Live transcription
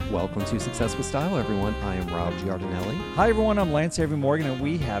Welcome to Success with Style, everyone. I am Rob Giardinelli. Hi, everyone. I'm Lance Avery Morgan, and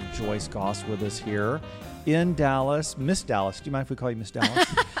we have Joyce Goss with us here in Dallas. Miss Dallas. Do you mind if we call you Miss Dallas?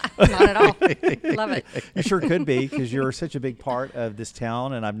 Not at all. Love it. You sure could be, because you're such a big part of this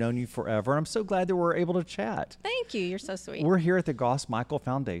town, and I've known you forever. And I'm so glad that we're able to chat. Thank you. You're so sweet. We're here at the Goss Michael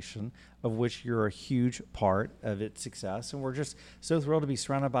Foundation, of which you're a huge part of its success. And we're just so thrilled to be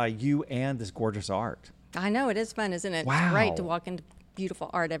surrounded by you and this gorgeous art. I know. It is fun, isn't it? Wow. It's great to walk into beautiful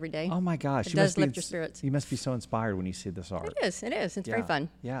art every day. Oh, my gosh. It does lift your spirits. You must be so inspired when you see this art. It is. It is. It's very fun.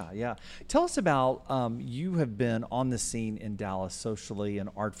 Yeah. Tell us about, you have been on the scene in Dallas socially and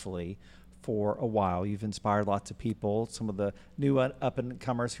artfully for a while. You've inspired lots of people, some of the new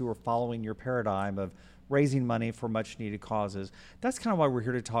up-and-comers who are following your paradigm of raising money for much-needed causes. That's kind of why we're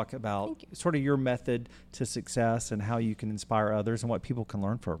here to talk about sort of your method to success and how you can inspire others and what people can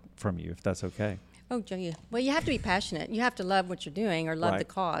learn from you, if that's okay. Oh, Joe, well, you have to be passionate. You have to love what you're doing or love Right. the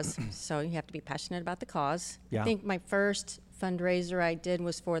cause. So you have to be passionate about the cause. Yeah. I think my first fundraiser I did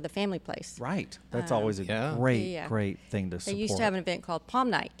was for the Family Place. Right. That's always a Yeah. great thing to support. They used to have an event called Palm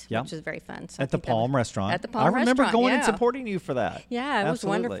Night, Yeah. which is very fun. So I At the think that Palm was- Restaurant. At the Palm I Restaurant, remember going and yeah. supporting you for that. Yeah, it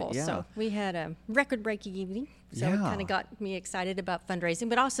Absolutely, was wonderful. yeah. So we had a record-breaking evening. So it Yeah. kind of got me excited about fundraising.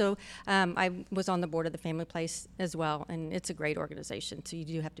 But also, I was on the board of the Family Place as well, and it's a great organization. So you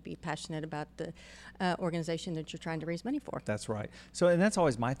do have to be passionate about the organization that you're trying to raise money for. That's right. So, and that's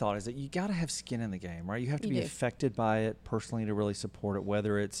always my thought, is that you got to have skin in the game, right? You have to You be do. affected by it personally to really support it,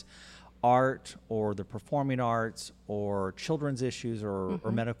 whether it's art or the performing arts or children's issues or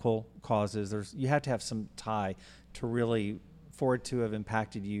medical causes. You have to have some tie to really, for it to have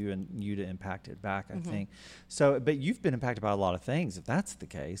impacted you and you to impact it back, I think. So, but you've been impacted by a lot of things, if that's the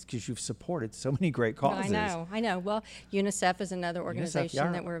case, because you've supported so many great causes. I know. Well, UNICEF is another organization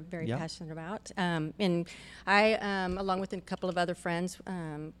yeah. that we're very Yeah. passionate about. And I, along with a couple of other friends,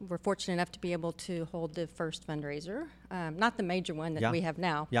 were fortunate enough to be able to hold the first fundraiser. Not the major one that Yeah. we have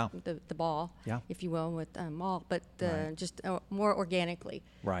now, Yeah. the ball, Yeah. if you will, with Mall, but Right. just more organically.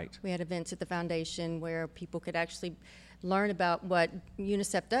 Right. We had events at the foundation where people could actually learn about what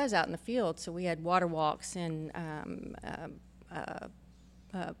UNICEF does out in the field. So we had water walks and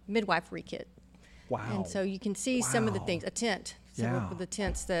midwifery kit. Wow. And so you can see some of the Wow. things, a tent, some Yeah. of the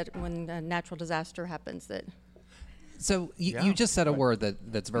tents that when a natural disaster happens that. So Yeah. you just said a word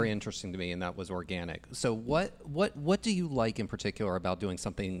that's very interesting to me, and that was organic. So what do you like in particular about doing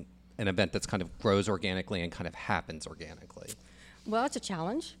something, an event that's kind of grows organically and kind of happens organically? Well, it's a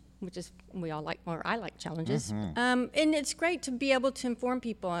challenge, which is we all like, or I like challenges. Mm-hmm. And it's great to be able to inform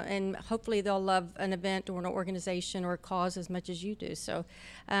people, and hopefully they'll love an event or an organization or a cause as much as you do. So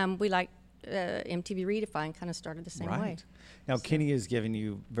we like MTV Redefine kind of started the same way. Now, Kenny has given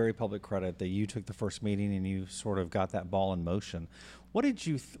you very public credit that you took the first meeting and you sort of got that ball in motion. What did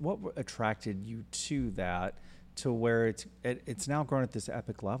you? What attracted you to that, to where it's now grown at this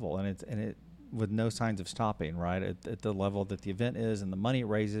epic level, and it with no signs of stopping, right? At the level that the event is, and the money it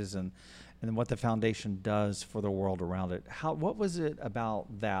raises, and what the foundation does for the world around it. What was it about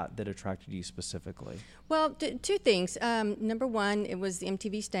that attracted you specifically? Well, two things. Number one, it was the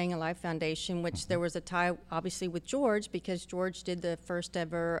MTV Staying Alive Foundation, which there was a tie, obviously, with George, because George did the first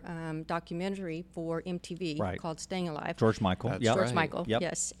ever documentary for MTV Right. called Staying Alive. George Michael. That's Yep. George right. Michael, Yep.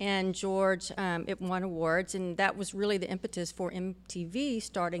 yes. And George, it won awards, and that was really the impetus for MTV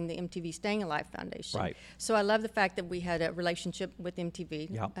starting the MTV Staying Alive Foundation. Right. So I love the fact that we had a relationship with MTV,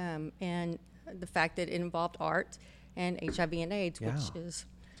 Yep. and the fact that it involved art and HIV and AIDS, Yeah. which is...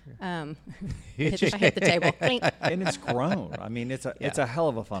 I hit the table. Clink. And it's grown. I mean, it's a hell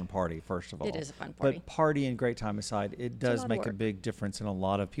of a fun party, first of all. It is a fun party. But party and great time aside, it does lot of make a work. big difference in a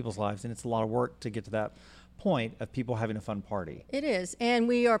lot of people's lives, and it's a lot of work to get to that point of people having a fun party. It is, and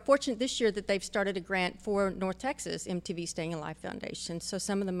we are fortunate this year that they've started a grant for North Texas MTV Staying Alive Foundation. So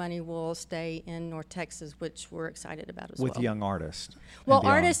some of the money will stay in North Texas, which we're excited about as With well. young artists. and Well,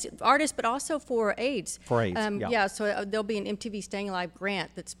 beyond. artists, but also for AIDS. For AIDS, yeah. Yeah, so there'll be an MTV Staying Alive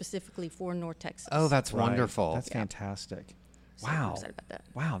grant that's specifically for North Texas. Oh, that's Right. wonderful. That's fantastic. So I'm Wow. excited about that.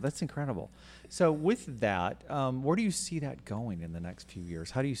 Wow, that's incredible. So with that, where do you see that going in the next few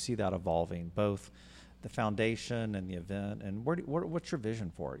years? How do you see that evolving, both the foundation and the event? And what's your vision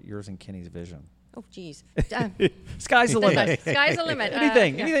for it, yours and Kenny's vision? Oh, geez. Sky's the limit. Sky's the limit.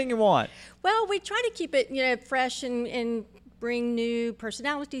 Anything you want. Well, we try to keep it, fresh and bring new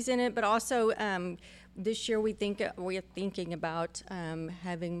personalities in it, but also this year we're thinking about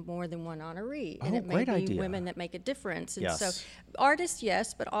having more than one honoree, and Oh, it may great be idea. women that make a difference. And Yes. so, artists,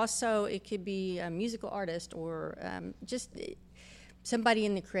 yes, but also it could be a musical artist or just somebody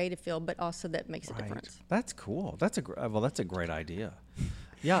in the creative field, but also that makes a difference. That's cool. That's a great idea.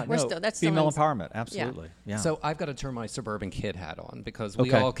 Yeah, We're no, still, that's female still empowerment, absolutely. Yeah. So I've got to turn my suburban kid hat on because we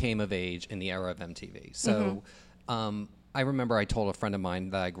Okay. all came of age in the era of MTV. So I remember I told a friend of mine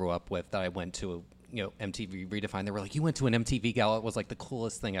that I grew up with that I went to MTV Redefined. They were like, "You went to an MTV gala? It was like the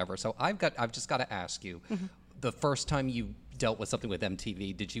coolest thing ever." So I've just got to ask you, the first time you dealt with something with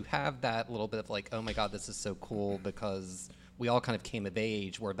MTV, did you have that little bit of like, "Oh my God, this is so cool," because we all kind of came of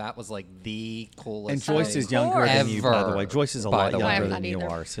age where that was like the coolest and Joyce thing is younger than you, by the way. ever, Joyce is a by lot the way. younger I'm than not you either.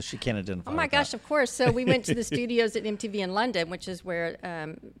 are, so she can't identify. Oh my with gosh, that. of course. So we went to the studios at MTV in London, which is where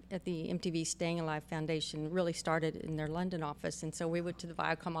at the MTV Staying Alive Foundation really started in their London office. And so we went to the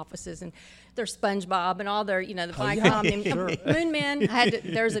Viacom offices and their SpongeBob and all their, the Viacom and Moon Man.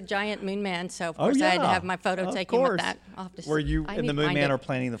 There's a giant Moon Man, so of course I had to have my photo Of taken with course. that. I'll have to Where see- you I and need the to Moon find Man it. are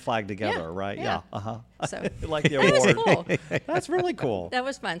planting the flag together, right? yeah. Uh-huh. So Like the it was award. cool. That's really cool. That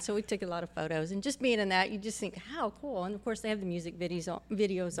was fun. So we took a lot of photos, and just being in that, you just think, how cool. And of course, they have the music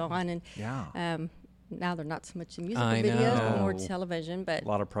videos on, and Yeah. now they're not so much in musical I videos, but more know. television. But A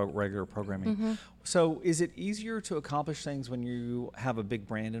lot of regular programming. Mm-hmm. So is it easier to accomplish things when you have a big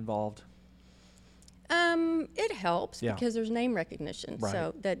brand involved? it helps Yeah. because there's name recognition. Right.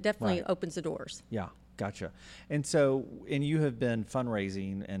 So that definitely Right. opens the doors. Yeah, gotcha. And so, and you have been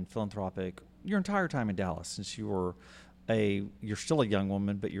fundraising and philanthropic your entire time in Dallas since you're still a young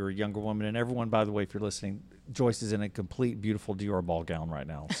woman, but you're a younger woman. And everyone, by the way, if you're listening, Joyce is in a complete, beautiful Dior ball gown right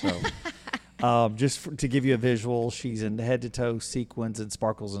now. So to give you a visual, she's in head to toe sequins and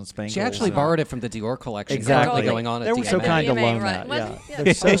sparkles and spangles. She actually and- borrowed it from the Dior collection Exactly. currently going on at They were so DMA. kind to DMA, loan right. that. Wasn't- Yeah. yeah,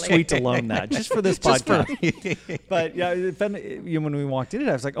 They're so totally. sweet to loan that just for this podcast. But yeah, when we walked in,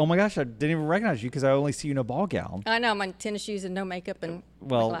 I was like, oh my gosh, I didn't even recognize you because I only see you in a ball gown. I know, I'm in tennis shoes and no makeup and my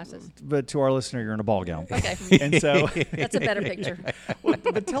Well, glasses. but to our listener, you're in a ball gown. Okay. And so, That's a better picture.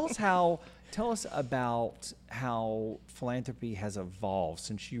 but tell us about how philanthropy has evolved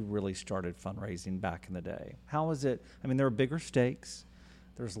since you really started fundraising back in the day. How is it? I mean, there are bigger stakes.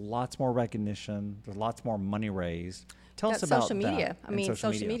 There's lots more recognition. There's lots more money raised. Tell us Got about social media. that I and mean,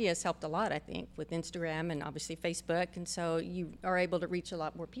 social media has helped a lot, I think, with Instagram and obviously Facebook. And so you are able to reach a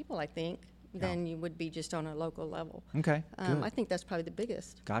lot more people, I think, than you would be just on a local level. Okay, good. I think that's probably the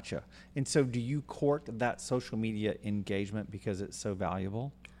biggest. Gotcha. And so do you court that social media engagement because it's so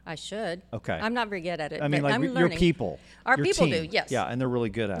valuable? I should. Okay. I'm not very good at it. I mean, but like I'm your learning. people. Our your people team. do, yes. Yeah, and they're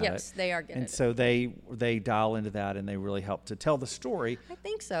really good at it. Yes, they are good And at it. so they dial into that and they really help to tell the story I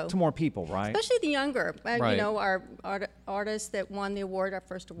think so. to more people, right? Especially the younger. Right. You know, our artist that won the award, our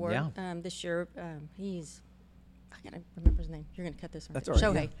first award Yeah. this year, I gotta remember his name. You're gonna cut this. That's all right.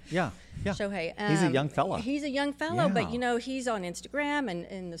 Shohei. Yeah. Shohei. He's a young fella. He's a young fellow, Yeah. but you know, he's on Instagram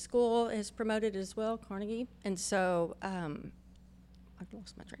and the school has promoted it as well, Carnegie. And so I've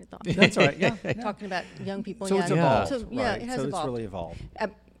lost my train of thought. That's all right. Yeah. Talking about young people. So yeah. it's evolved. So, yeah, right? it has so evolved. it's really evolved.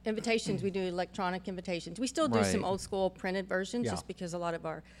 Invitations, we do electronic invitations. We still do Right. some old school printed versions Yeah. just because a lot of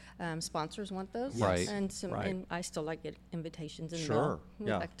our sponsors want those. Right. And some, Right. and I still like get invitations in the Sure. mail.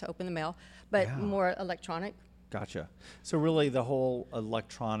 Yeah. I like to open the mail, but Yeah. more electronic. Gotcha. So really the whole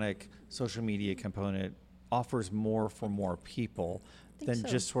electronic social media component offers more for more people think than so.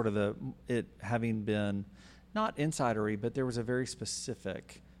 just sort of it having been not insidery, but there was a very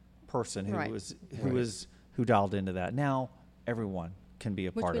specific person who Right. who dialed into that. Now everyone can be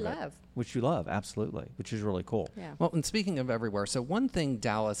a Which part we of love. it. Which you love, absolutely, which is really cool. Yeah. Well, and speaking of everywhere, so one thing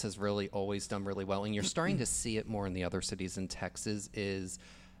Dallas has really always done really well, and you're starting to see it more in the other cities in Texas, is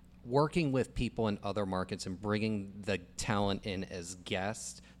working with people in other markets and bringing the talent in as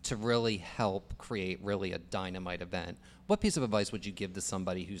guests to really help create really a dynamite event. What piece of advice would you give to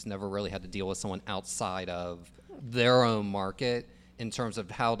somebody who's never really had to deal with someone outside of their own market in terms of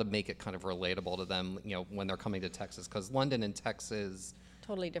how to make it kind of relatable to them, when they're coming to Texas? Because London and Texas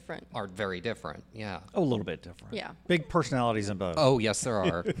Totally different. are very different. Yeah. Oh, a little bit different. Yeah. Big personalities in both. Oh, yes, there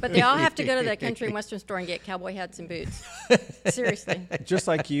are. But they all have to go to the country and western store and get cowboy hats and boots. Seriously. Just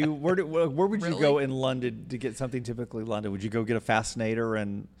like you, where would you go Really? in London to get something typically London? Would you go get a fascinator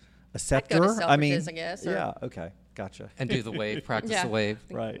and a I'd scepter? go to Selfridges, I guess, or- Yeah. Okay. Gotcha. And do the wave, practice Yeah. the wave.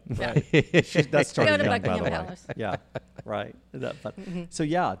 Right. Yeah. Right. That started Go to young, by Buckingham the way. Palace. Yeah. Right. Mm-hmm. So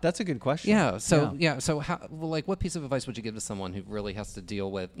yeah, that's a good question. Yeah. So how? Well, like, what piece of advice would you give to someone who really has to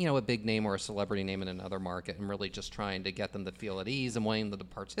deal with, a big name or a celebrity name in another market, and really just trying to get them to feel at ease and wanting them to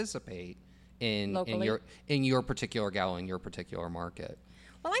participate in Locally. your particular gala in your particular market?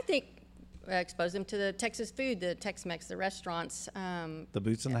 Well, I think expose them to the Texas food, the Tex-Mex, the restaurants. The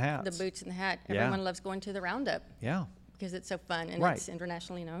boots and the hats. The boots and the hat. Yeah. Everyone loves going to the Roundup Yeah. because it's so fun and Right. it's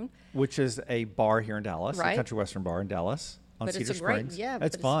internationally known. Which is a bar here in Dallas, a Right. country western bar in Dallas. on but Cedar it's a great, Springs. yeah,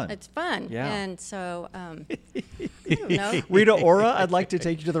 It's but fun. It's fun. Yeah. And so, I don't know. Rita Ora, I'd like to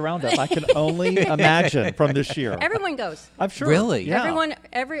take you to the Roundup. I can only imagine from this year. Everyone goes. I'm sure. Really? Yeah.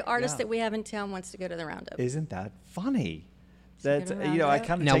 Every artist Yeah. that we have in town wants to go to the Roundup. Isn't that funny? So That's, get you know, I around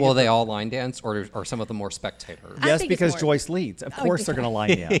kind of Now, will they all line dance, or are some of them more spectators? I Yes, think it's because more- Joyce leads. Of course, they're going to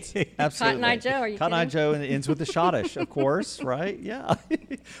line dance. Absolutely. Eye Joe, are you Cotton Eye kidding? Joe, and it ends with the Schottish, of course, right? Yeah.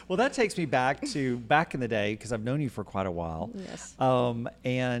 Well, that takes me back in the day because I've known you for quite a while. Yes.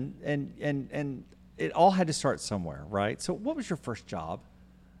 And it all had to start somewhere, right? So, what was your first job?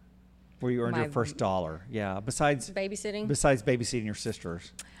 Where you earned your My- first dollar? Yeah. Besides babysitting your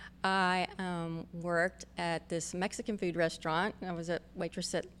sisters. I worked at this Mexican food restaurant. I was a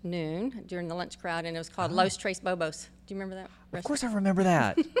waitress at noon during the lunch crowd, and it was called Los Tres Bobos. Do you remember that restaurant? Of course, I remember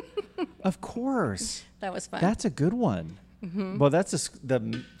that. Of course. That was fun. That's a good one. Well, that's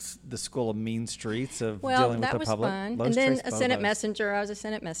the school of mean streets of well, dealing with that the was public. fun. Los And then Tres a Senate Bobos. messenger. I was a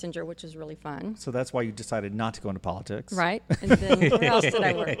Senate messenger, which was really fun. So that's why you decided not to go into politics. Right. And then where else did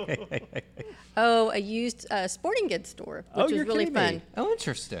I work? Oh, a used sporting goods store, Oh, which was you're really kidding fun. me. Oh,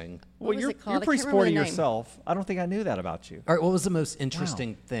 interesting. What Well, was you're, it called? you're I pretty can't remember sporty the name. yourself. I don't think I knew that about you. All right, what was the most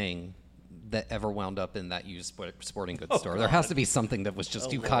interesting thing that ever wound up in that used sporting goods store? There has to be something that was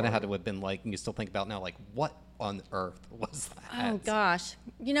just you kind of had to have been like, and you still think about now, like, what on earth was that? Oh gosh,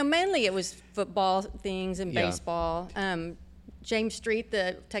 mainly it was football things and Yeah. baseball. James Street,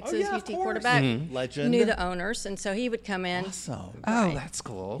 the Texas yeah, of UT course. quarterback, Legend. knew the owners, and so he would come in. Awesome. Oh, Right. that's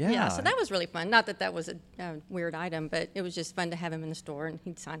cool. Yeah. Yeah, so that was really fun. Not that that was a weird item, but it was just fun to have him in the store, and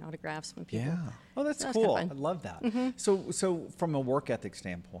he'd sign autographs when people. Yeah. Oh, that's That was cool. kinda I fun. love that. So from a work ethic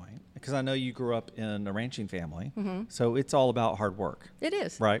standpoint, because I know you grew up in a ranching family, so it's all about hard work. It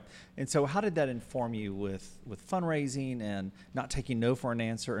is. Right. And so how did that inform you with fundraising and not taking no for an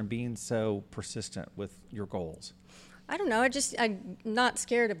answer and being so persistent with your goals? I don't know. I'm not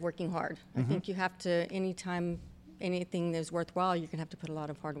scared of working hard. I think you have to, anytime anything that's worthwhile, you're going to have to put a lot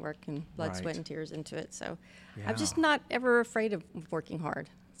of hard work and blood, Right. sweat, and tears into it. So Yeah. I'm just not ever afraid of working hard.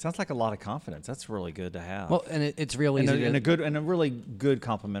 Sounds like a lot of confidence. That's really good to have. Well, and it's real in easy a really good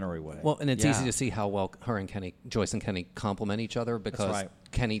complimentary way. Well, and it's Yeah. easy to see how well her and Kenny, Joyce and Kenny, complement each other because right.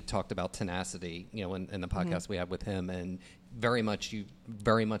 Kenny talked about tenacity, in the podcast we had with him, and you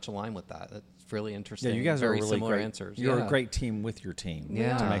very much align with that. It's really Yeah, interesting. you guys very are really similar great. answers. You're Yeah. a great team with your team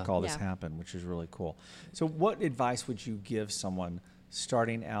Yeah. to make all this Yeah. happen, which is really cool. So, what advice would you give someone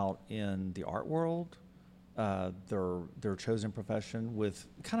starting out in the art world, their chosen profession, with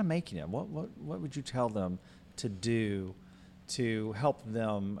kind of making it? What would you tell them to do to help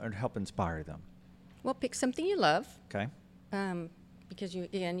them or help inspire them? Well, pick something you love. Okay. Because you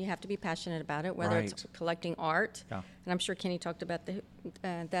have to be passionate about it, whether it's Right. collecting art, Yeah. and I'm sure Kenny talked about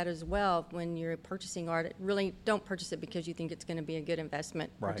that as well. When you're purchasing art, really don't purchase it because you think it's going to be a good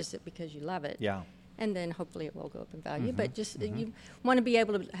investment. Right. Purchase it because you love it. Yeah. And then hopefully it will go up in value. But just you want to be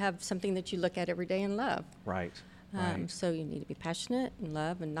able to have something that you look at every day and love. Right. Right. So you need to be passionate and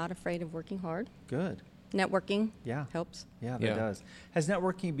love and not afraid of working hard. Good. Networking Yeah. helps. Yeah, that Yeah. does. Has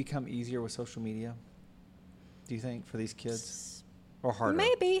networking become easier with social media? Do you think for these kids, or harder?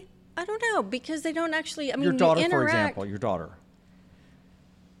 Maybe. I don't know, because they don't actually, Your daughter, you for interact. example, your daughter.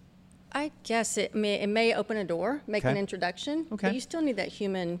 I guess it may open a door, make an Okay. introduction, Okay. but you still need that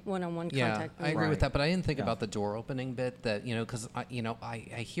human one-on-one Yeah, contact. I agree Right. with that, but I didn't think Yeah. about the door opening bit. That because I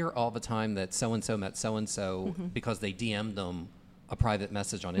hear all the time that so and so met so and so because they DM'd them a private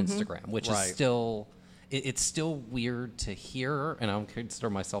message on Instagram, which Right. is still it's still weird to hear. And I don't consider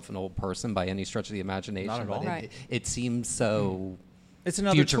myself an old person by any stretch of the imagination, Not at but all. Right. it seems so. It's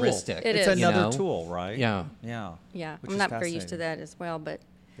another Futuristic. tool. It It's is. another You know? tool, right? Yeah. Yeah. Yeah, Which I'm is not very used to fascinating. that as well, but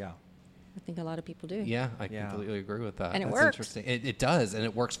Yeah. I think a lot of people do. Yeah, I Yeah. completely agree with that. And it That's works. interesting. It does, and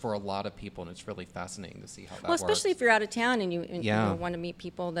it works for a lot of people, and it's really fascinating to see how that Well, especially works. if you're out of town and you Yeah. want to meet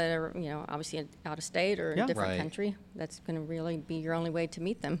people that are, obviously out of state or in Yeah. a different Right. country. That's going to really be your only way to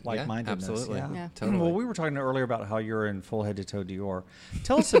meet them. Like-mindedness. absolutely. Yeah. Yeah. Totally. Well, we were talking earlier about how you're in full head to toe Dior.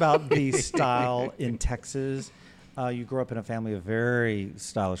 Tell us about the style in Texas. You grew up in a family of very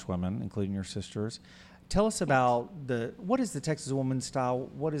stylish women, including your sisters. Tell us about what is the Texas woman style?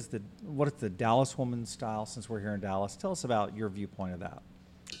 What is the Dallas woman style? Since we're here in Dallas, tell us about your viewpoint of that.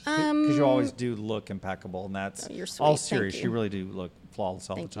 Because you always do look impeccable, and that's Oh, you're all sweet. Thank serious. you. You really do look flawless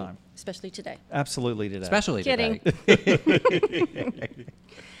all Thank the time. you, especially today. Absolutely today. Especially Kidding. today.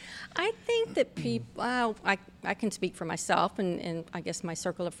 I think that people, I can speak for myself and I guess my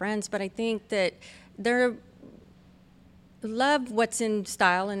circle of friends, but I think that they're love what's in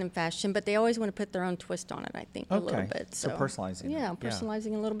style and in fashion, but they always want to put their own twist on it, I think, a little Okay. bit. So personalizing it. Yeah, Yeah.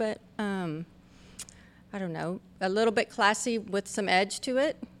 personalizing a little bit. I don't know, a little bit classy with some edge to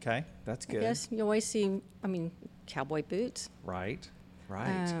it. Okay, that's I good. guess you always see, I mean, cowboy boots, Right,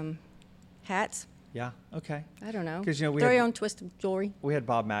 right. hats. Yeah, okay. I don't know. 'Cause, you know, we Throw had- your own twist of jewelry. We had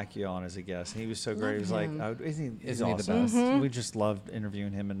Bob Macchio on as a guest, and he was so great. He was like, him. oh, he's Isn't he the awesome. best? We just loved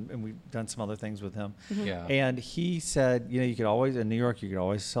interviewing him, and we've done some other things with him. Yeah. And he said, you know, you could always, in New York, you could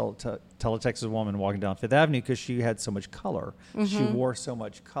always tell a Texas woman walking down Fifth Avenue because she had so much color. She wore so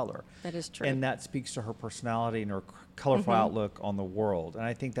much color. That is true. And that speaks to her personality and her colorful outlook on the world. And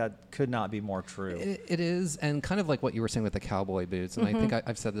I think that could not be more true. It is, and kind of like what you were saying with the cowboy boots, and I think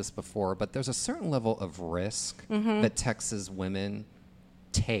I've said this before, but there's a certain level of risk that Texas women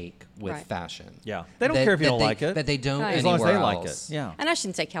take with Right. fashion. Yeah. They don't care if you don't like it. That they don't Right. as long as they anywhere like it. else. Yeah. And I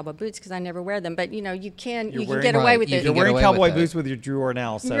shouldn't say cowboy boots because I never wear them, but you know, you can wearing- get away Right, with you it. can You're get wearing away cowboy with it. boots with your drawer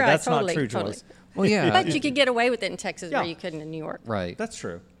now, so Right, that's totally, not true, totally. Joyce. Well, yeah. But you could get away with it in Texas Yeah. where you couldn't in New York. Right. That's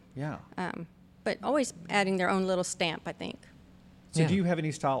true. Yeah. But always adding their own little stamp, I think. So Yeah. do you have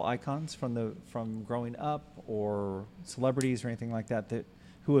any style icons from growing up, or celebrities or anything like that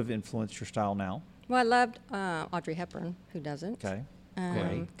who have influenced your style now? Well, I loved Audrey Hepburn. Who doesn't? Okay.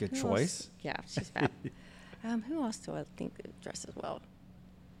 Great. Good who else? choice. Yeah, she's fab. Who else do I think dresses well?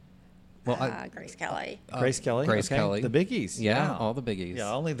 Well, Grace Kelly. Grace Kelly. Grace okay. Kelly. The biggies. Yeah, all the biggies.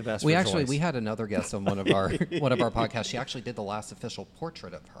 Yeah, only the best. We for actually Joyce. we had another guest on one of our podcasts. She actually did the last official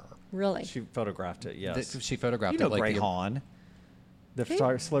portrait of her. Really? She photographed it. Yes. She photographed You know it like Gray the- Hahn, the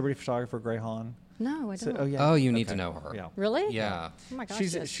celebrity photographer Gray Hahn. No, I don't. Oh yeah. Oh, you need Okay. to know her. Yeah. Really? Yeah. Oh my gosh.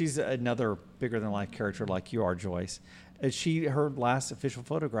 She's yes. she's another bigger than life character like you are, Joyce. Her last official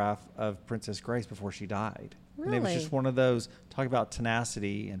photograph of Princess Grace before she died. And it was Really? just one of those, talk about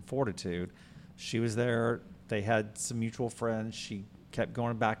tenacity and fortitude. She was there. They had some mutual friends. She kept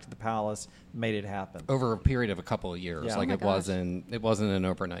going back to the palace, made it happen. Over a period of a couple of years, Yeah. like Oh my it gosh. wasn't an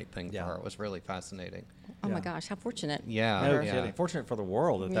overnight thing Yeah. for her. It was really fascinating. Oh Yeah. my gosh, how fortunate. Yeah, No yeah. kidding. Fortunate for the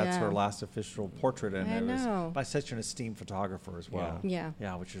world that that's her Yeah. last official portrait, and I it was know. by such an esteemed photographer as well. Yeah.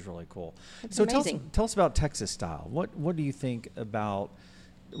 Yeah, which is really cool. That's so amazing. tell us about Texas style. What do you think about?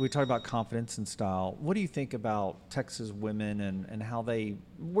 We talked about confidence and style. What do you think about Texas women and how they?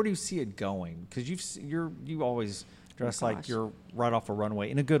 Where do you see it going? Because you always dress like gosh. you're right off a runway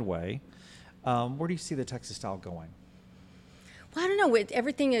in a good way. Where do you see the Texas style going? Well, I don't know.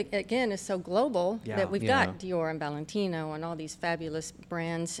 Everything again is so global Yeah. that we've Yeah. got Dior and Valentino and all these fabulous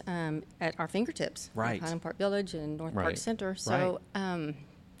brands at our fingertips. Right. Highland Park Village and North Park Right. Center. So, and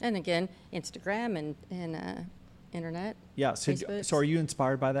again, Instagram and internet. Yeah. So, Facebook. so are you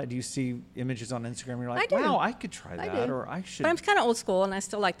inspired by that? Do you see images on Instagram? And you're like, I do. wow, I could try I that, do. or I should. But I'm kind of old school, and I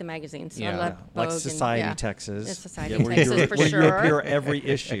still like the magazines. So Yeah. I love like Vogue Society and, yeah. Texas. Yeah, Society where Texas, you, for where you sure. appear every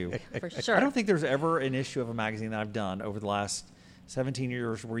issue. For sure. I don't think there's ever an issue of a magazine that I've done over the last 17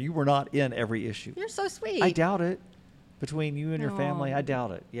 years where you were not in every issue. You're so sweet. I doubt it. Between you and your family, Aw. I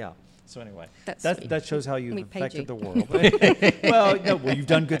doubt it. Yeah. So anyway, That's that sweet. that shows how you've We paid affected the you. world. Well, you've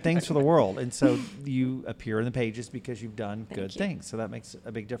done good things for the world, and so you appear in the pages because you've done Thank good you. things. So that makes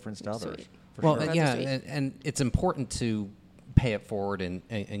a big difference to others. Sweet. For Well, sure. Rather yeah, sweet. and it's important to pay it forward and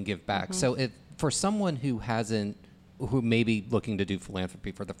give back. Mm-hmm. So for someone who may be looking to do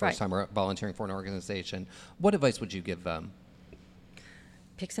philanthropy for the first Right. time or volunteering for an organization, what advice would you give them?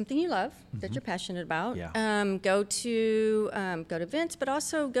 Pick something you love that you're passionate about. Yeah. Go to events, but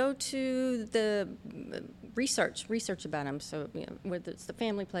also go to the research about them. So whether it's the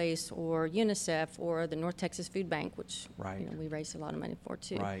Family Place or UNICEF or the North Texas Food Bank, which Right. we raise a lot of money for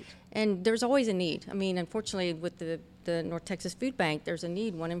too. Right. And there's always a need. I mean, unfortunately, with the North Texas Food Bank, there's a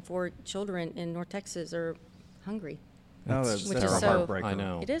need. 1 in 4 children in North Texas are hungry. No, that's Which that's is a so- heartbreaker. I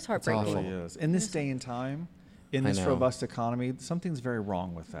know. It is It's heartbreaking. awful. It really is. In this day and time, in I this know. robust economy, something's very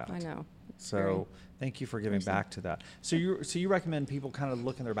wrong with that. I know. It's So thank you for giving very sad. back to that. So you recommend people kind of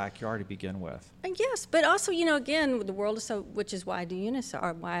look in their backyard to begin with. And yes, but also, again, the world is so, which is why I do UNICEF,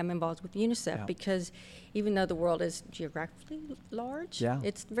 or why I'm involved with UNICEF, Yeah. because even though the world is geographically large, Yeah.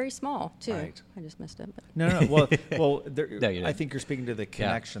 it's very small too. Right. I just messed up. But No. Well, No, you I didn't. think you're speaking to the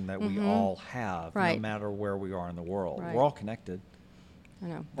connection that we all have, no Right. matter where we are in the world. Right. We're all connected. I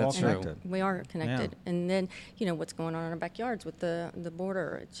know. That's And true. We are connected. And then, what's going on in our backyards with the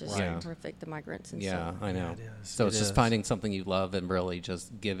border. It's just Right. horrific, the migrants. And Yeah, so. I know. it is. So It it's just is. finding something you love and really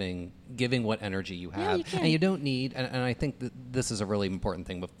just giving what energy you Yeah, have. you can. And you don't need, and I think that this is a really important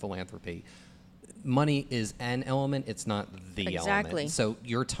thing with philanthropy. money is an element, it's not the Exactly. element. So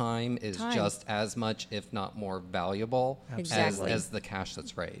your time is Time. just as much, if not more valuable Exactly. as the cash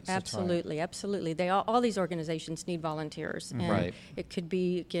that's raised. Absolutely, absolutely. All these organizations need volunteers, and Right. it could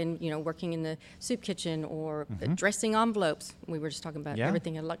be again, working in the soup kitchen or Mm-hmm. dressing envelopes. We were just talking about Yeah.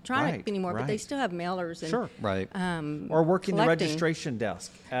 everything electronic Right, anymore, but they right. still have mailers and Sure. Right. Or working the collecting. registration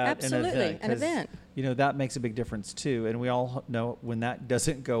desk at Absolutely, an event. an 'cause, event. that makes a big difference too. And we all know when that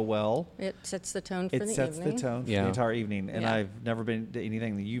doesn't go well, it sets the tone for it the sets evening. the tone for Yeah. the entire evening. And Yeah. I've never been to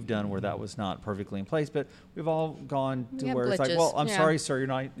anything that you've done where that was not perfectly in place. But we've all gone to We have where it's like, glitches, well, I'm yeah. sorry, sir,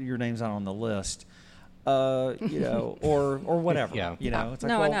 your name's not on the list. Or whatever. Yeah. It's like,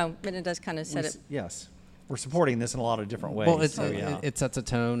 No, I well, know, but it does kind of set it. yes, we're supporting this in a lot of different ways. Well, it it sets a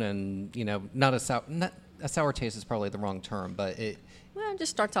tone, and not a sour taste is probably the wrong term, but it Well, it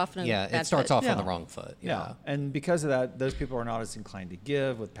just starts off in a bad it starts foot. off on Yeah. the wrong foot. Yeah. And because of that, those people are not as inclined to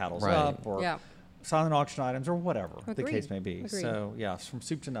give with paddles Right. up or Yeah. silent auction items or whatever the Agreed. case may be. Agreed. So, from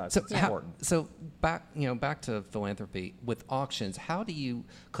soup to nuts, So it's important. So back to philanthropy with auctions. How do you?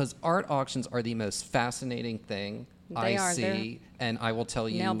 Because art auctions are the most fascinating thing They are. see, and I will tell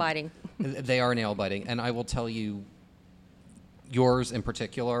you, Nail biting. They are nail biting, and I will tell you, yours in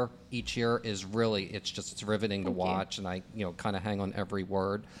particular, each year is really it's riveting to Thank you. watch, and I kind of hang on every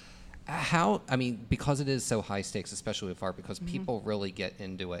word. Because it is so high stakes, especially with art, because people really get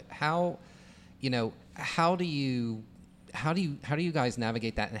into it. How do you guys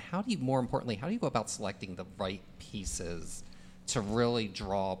navigate that, and more importantly, how do you go about selecting the right pieces to really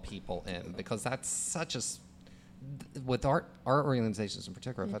draw people in? Because that's with art organizations in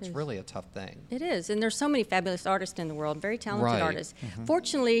particular, that's is. really a tough thing. It is, and there's so many fabulous artists in the world, very talented Right. artists.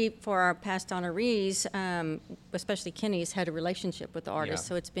 Fortunately for our past honorees, especially Kenny's had a relationship with the artists, Yeah.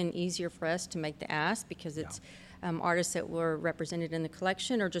 so it's been easier for us to make the ask because it's artists that were represented in the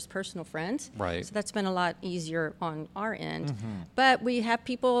collection or just personal friends. Right. So that's been a lot easier on our end. But we have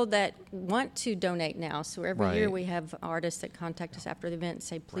people that want to donate now. So every year Right. we have artists that contact us after the event and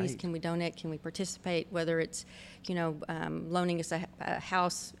say, please, Right. can we donate? Can we participate? Whether it's, loaning us a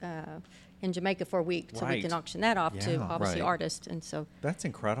house in Jamaica for a week so we Right. can auction that off to Yeah. obviously Right. artists. And so, That's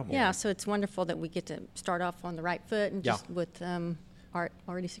incredible. yeah, so it's wonderful that we get to start off on the right foot and Yeah. just with art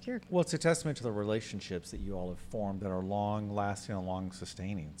already secured. Well, it's a testament to the relationships that you all have formed that are long lasting and long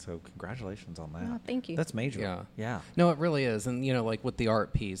sustaining. So, congratulations on that. Oh, thank you. That's major. Yeah. Yeah. No, it really is. And, like with the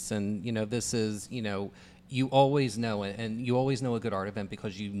art piece, and, this is, you always know it, and you always know a good art event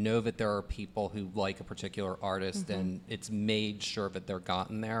because you know that there are people who like a particular artist, and it's made sure that they're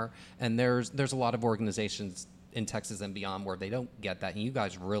gotten there. And there's a lot of organizations in Texas and beyond where they don't get that, and you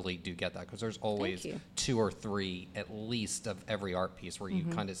guys really do get that because there's always you. 2 or 3 at least of every art piece where you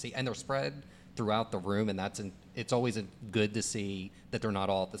kind of see, and they're spread throughout the room, and it's always good to see that they're not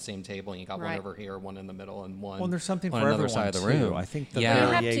all at the same table, and you got one Right. over here, one in the middle, and one Well, and there's something on for another everyone, side of the too. room. I think the yeah. You have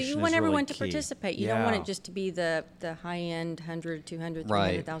to. variation You is want everyone really to key. participate. You don't want Yeah. it just to be the high-end $100, $200,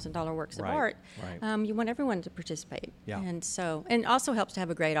 Right. $300,000 works of Right, art. right. You want everyone to participate. Yeah. And it also helps to have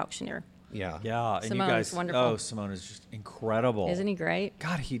a great auctioneer. Yeah. Yeah. And Simone's you guys, wonderful. Simone is just incredible. Isn't he great?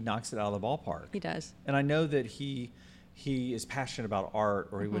 God, he knocks it out of the ballpark. He does. And I know that he is passionate about art,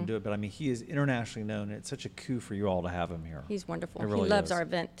 or he wouldn't do it. But I mean, he is internationally known. It's such a coup for you all to have him here. He's wonderful. It really he loves is. our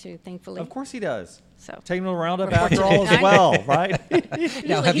event too, thankfully. Of course he does. So Take him to the roundup We're after all fortunate. as well, right? usually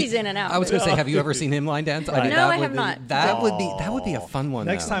have you- he's in and out. I was but- going to say, have you ever seen him line dance? No, I have would not. That would be a fun one.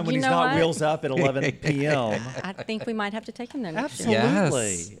 Next though. time when You he's know not what? wheels up at 11 p.m. I think we might have to take him there next year.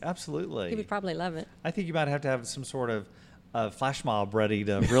 Absolutely. Yes. Absolutely. He would probably love it. I think you might have to have some sort of flash mob ready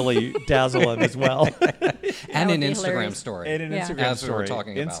to really dazzle him as well. And would an be Instagram hilarious. story. And an Yeah. Instagram As we story. were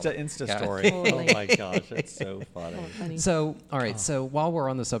talking about. Insta Yeah. story. Totally. Oh my gosh, that's so funny. Oh, funny. So, all right. So, while we're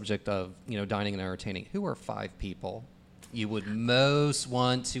on the subject of dining and entertaining, who are 5 people you would most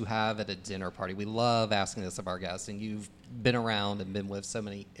want to have at a dinner party? We love asking this of our guests, and you've been around and been with so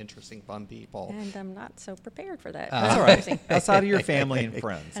many interesting, fun people. And I'm not so prepared for that. That's all right. Outside of your family and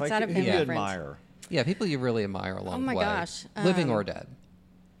friends. Outside of who family you and friends. admire. Yeah, people you really admire along Oh the my way, gosh, living or dead.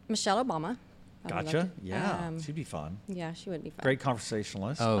 Michelle Obama. I would love Gotcha. to- Yeah. She'd be fun. yeah, she would be fun. Great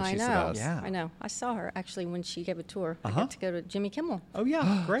conversationalist. Oh, I she's know. the best. Yeah. I know. I saw her actually when she gave a tour. I Uh-huh. got to go to Jimmy Kimmel. Oh,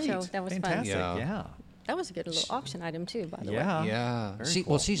 yeah. Great. So that was fun. Fantastic. Yeah. Yeah. That was a good little auction item too, by the way. Yeah. Yeah. Very She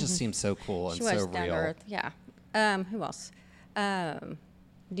cool. she just seems so cool and She was so down to real. earth. Yeah. Who else?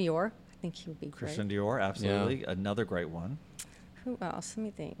 Dior. I think he would be Christian great. Dior, absolutely. Another great one. Who else? Let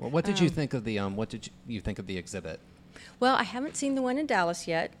me think. Well, what did you think of the what did you think of the exhibit? Well, I haven't seen the one in Dallas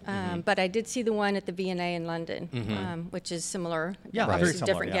yet, Mm-hmm. but I did see the one at the V&A in London, which is similar. Yeah, very Obviously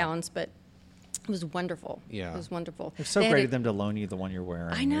similar, different yeah. gowns, but It was wonderful. Yeah. It was wonderful. It's so They had great a- of them to loan you the one you're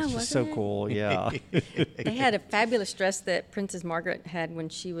wearing. I know, It's just so wasn't it? cool. Yeah. They had a fabulous dress that Princess Margaret had when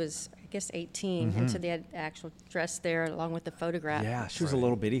she was, I guess, 18. And so they had the actual dress there along with the photograph. Yeah, she was a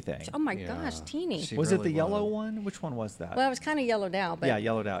little bitty thing. Oh my Yeah. gosh, teeny. She Was it really the yellow was. one? Which one was that? Well, it was kind of yellowed out, but yeah,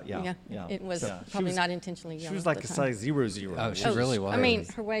 yellowed out. Yeah, it was So she probably was- not intentionally yellow. She was at like the a time. size 0. Oh, she really was. I mean,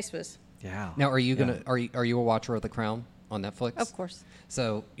 her waist was, Yeah. Now, are you Yeah. gonna are you a watcher of The Crown on Netflix? of course.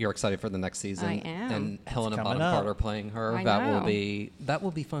 So you're excited for the next season? I am. And Helena coming Bonham up. Carter playing her. I That will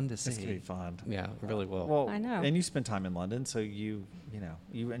know. be fun to see. It's gonna be fun. Yeah, it really will. Well, I know. And you spend time in London, so you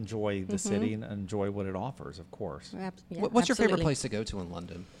enjoy the city and enjoy what it offers, of course. Yeah, What's your favorite absolutely. place to go to in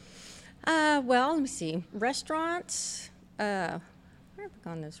London? Well, let me see. Restaurants. Where have I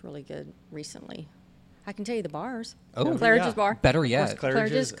gone that's really good recently? I can tell you the bars. Oh, Claridge's yeah. Bar. Better Of yet. course,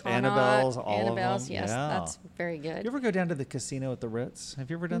 Claridge's, Connaught, Annabelle's, all Annabelle's, of them. yes, Yeah. that's very good. You ever go down to the casino at the Ritz?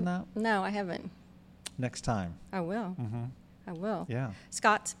 Have you ever done that? No, I haven't. Next time. I will. I will. Yeah.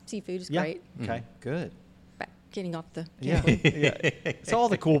 Scott's Seafood is Yeah. great. Okay. Good. Back, getting off the Yeah. gambling. yeah. It's all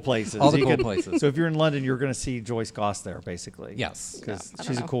the cool places. All the You cool can- places. So if you're in London, you're going to see Joyce Goss there, basically. Yes. Because Yeah, I don't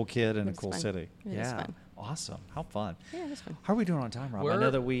she's a know. cool kid in a It's cool fun. city. It is yeah. fun. Awesome. How fun. Yeah, that's fun. How are we doing on time, Rob? I We're-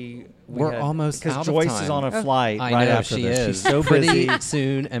 know that we we're almost because out of Joyce is time. on a Oh. flight I right know after she this. is. She's so pretty busy.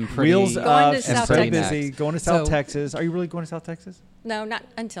 soon and pretty Wheels Going up to and South so Texas. busy. Going to South So- Texas. Are you really going to South Texas? No, not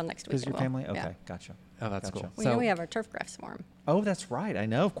until next week. Because I your will. family? Yeah. Okay, gotcha. Oh, that's Gotcha. cool. We know we have our turf grass farm. Oh, that's right. I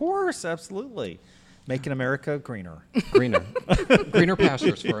know. Of course, absolutely. Making America greener. greener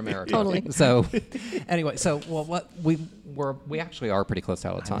pastures for America. Totally. So anyway, what we actually are pretty close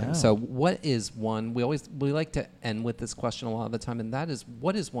out of I know. time. So what is one we like to end with this question a lot of the time, and that is,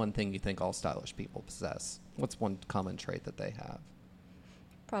 what is one thing you think all stylish people possess? What's one common trait that they have?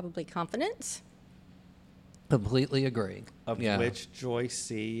 Probably confidence. Completely agree. Of Yeah. which Joyce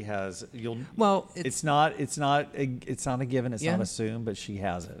C has. Well, It's not a given. It's Yeah. not assumed, but she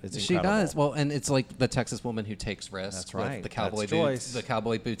has it. It's she incredible. does. Well, and it's like the Texas woman who takes risks That's with right. the cowboy That's boots, Joyce. the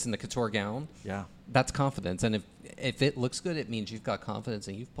cowboy boots and the couture gown. Yeah, That's confidence, and if it looks good, it means you've got confidence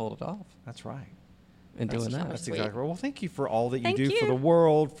and you've pulled it off that's right. in doing That's that. That's Sweet. exactly right. Well, thank you for all that you Thank do for you. the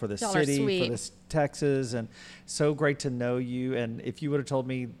world, for the Y'all are city, for sweet. this Texas, and so great to know you. And if you would have told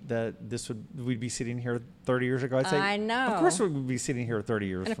me that we'd be sitting here 30 years ago, I'd say, I know. Of course, we would be sitting here 30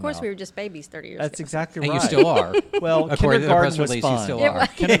 years. And of from course, now. we were just babies 30 years That's ago. exactly And right. you still are. Well, According to the press kindergarten was release, fun. you still It are. was.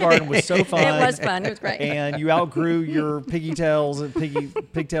 Kindergarten was so fun. It was fun. It was great. And you outgrew your pigtails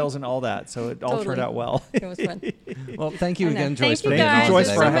and all that. So it all turned Totally. out well. It was fun. Well, thank you I know. again, Thank Joyce, you for Thank being guys. you, on Joyce,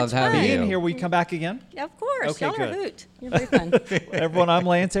 It today. was for We so loved much having fun. being you. here. Will you come back again? Yeah, of course. Okay, Y'all are a good. hoot. You're very fun. Everyone, I'm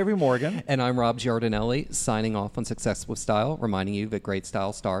Lance Avery Morgan. And I'm Rob Giardinelli, signing off on Success with Style, reminding you that great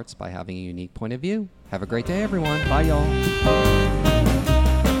style starts by having a unique point of view. Have a great day, everyone. Bye, y'all.